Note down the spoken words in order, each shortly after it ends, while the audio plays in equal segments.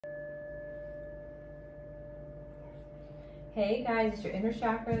Hey guys, it's your inner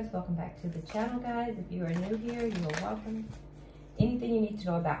chakras. Welcome back to the channel, guys. If you are new here, you are welcome. Anything you need to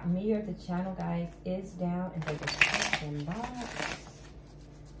know about me or the channel, guys, is down in the description box.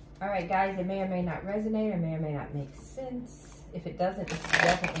 Alright guys, it may or may not resonate or may not make sense. If it doesn't, it's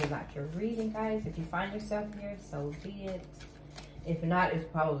definitely not your reading, guys. If you find yourself here, so be it. If not, it's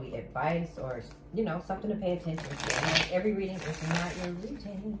probably advice or, you know, something to pay attention to. Every reading is not your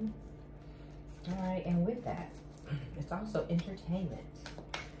reading. Alright, and with that, it's also entertainment.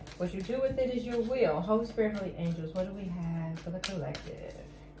 What you do with it is your will. Holy Spirit, Holy Angels, what do we have for the collective?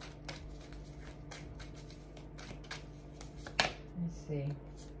 Let's see.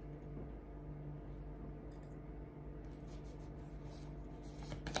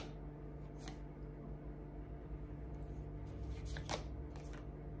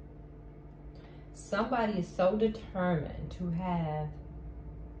 Somebody is so determined to have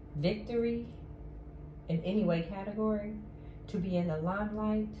victory in any way category, to be in the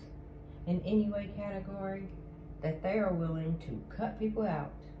limelight in any way category, that they are willing to cut people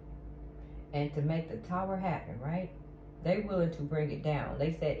out and to make the tower happen, right? They're willing to bring it down.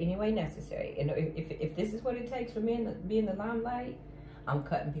 They said any way necessary. And if this is what it takes for me to be in the limelight, I'm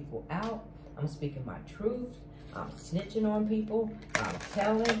cutting people out. I'm speaking my truth. I'm snitching on people. I'm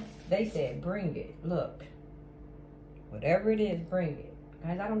telling. They said bring it. Look, whatever it is, bring it.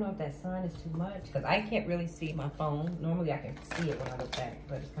 Guys, I don't know if that sun is too much because I can't really see my phone. Normally I can see it when I look back,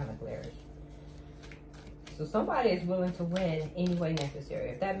 but it's kind of glary. So somebody is willing to win any way necessary.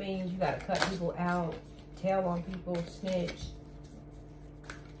 If that means you got to cut people out, tell on people, snitch,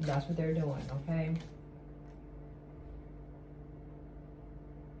 that's what they're doing, okay?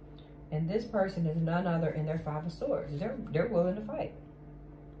 And this person is none other in their Five of Swords. They're willing to fight.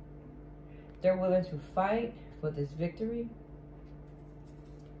 They're willing to fight for this victory.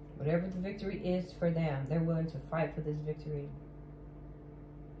 Whatever the victory is for them, they're willing to fight for this victory.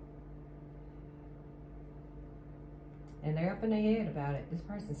 And they're up in their head about it. This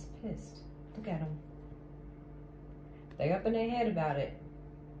person's pissed. Look at them. They're up in their head about it.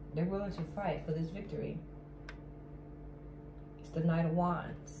 They're willing to fight for this victory. It's the Knight of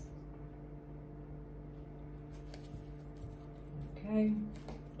Wands. Okay.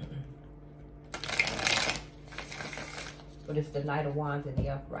 But it's the Knight of Wands in the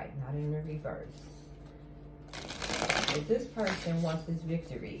upright, not in the reverse. So this person wants this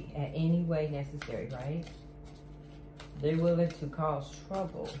victory at any way necessary, right? They're willing to cause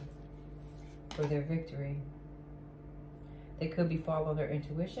trouble for their victory. They could be following their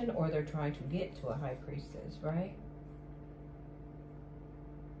intuition, or they're trying to get to a high priestess, right?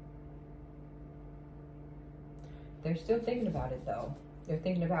 They're still thinking about it, though. They're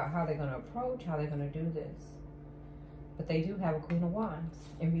thinking about how they're going to approach, how they're going to do this. But they do have a Queen of Wands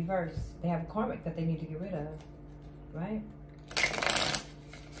in reverse. They have a karmic that they need to get rid of, right?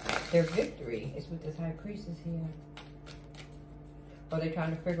 Their victory is with this High Priestess here. Or they're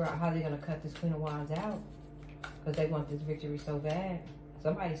trying to figure out how they're going to cut this Queen of Wands out because they want this victory so bad.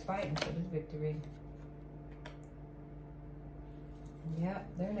 Somebody's fighting for this victory. Yep,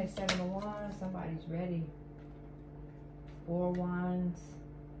 there they Seven of Wands. Somebody's ready. Four of Wands.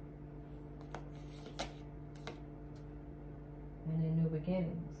 And then new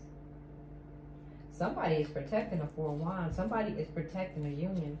beginnings. Somebody is protecting a Four of Wands. Somebody is protecting a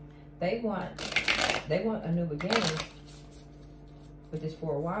union. They want a new beginning. With this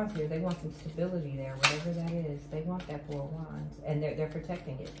Four of Wands here, they want some stability there, whatever that is. They want that Four of Wands, and they're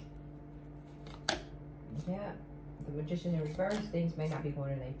protecting it. Yeah, the Magician in reverse. Things may not be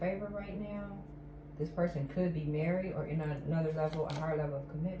going in their favor right now. This person could be married or in another level, a higher level of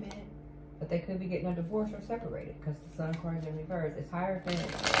commitment. But they could be getting a divorce or separated because the Sun card is in reverse. It's Hierophant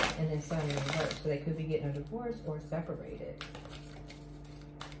and then Sun in reverse. So they could be getting a divorce or separated.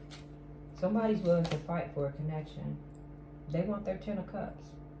 Somebody's willing to fight for a connection. They want their 10 of Cups.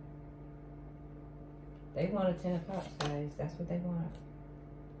 They want a 10 of Cups, guys. That's what they want.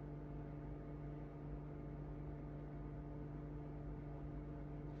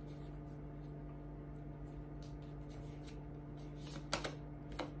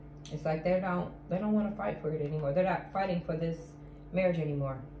 It's like they don't want to fight for it anymore. They're not fighting for this marriage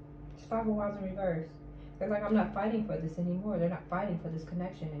anymore. It's Five of Wands in reverse. They're like, I'm not fighting for this anymore. They're not fighting for this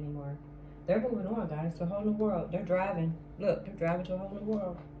connection anymore. They're moving on, guys, to a whole new world. They're driving. Look, they're driving to a whole new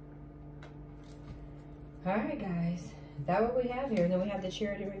world. All right, guys. That's what we have here. And then we have the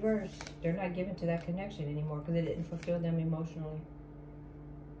Chariot in reverse. They're not given to that connection anymore because it didn't fulfill them emotionally.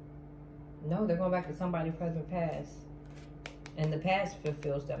 No, they're going back to somebody present past. And the past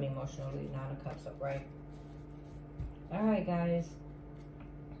fulfills them emotionally. Nine of Cups upright. All right, guys.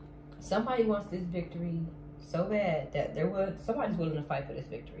 Somebody wants this victory so bad that somebody's willing to fight for this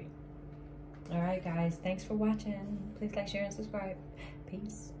victory. All right, guys. Thanks for watching. Please like, share, and subscribe.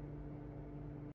 Peace.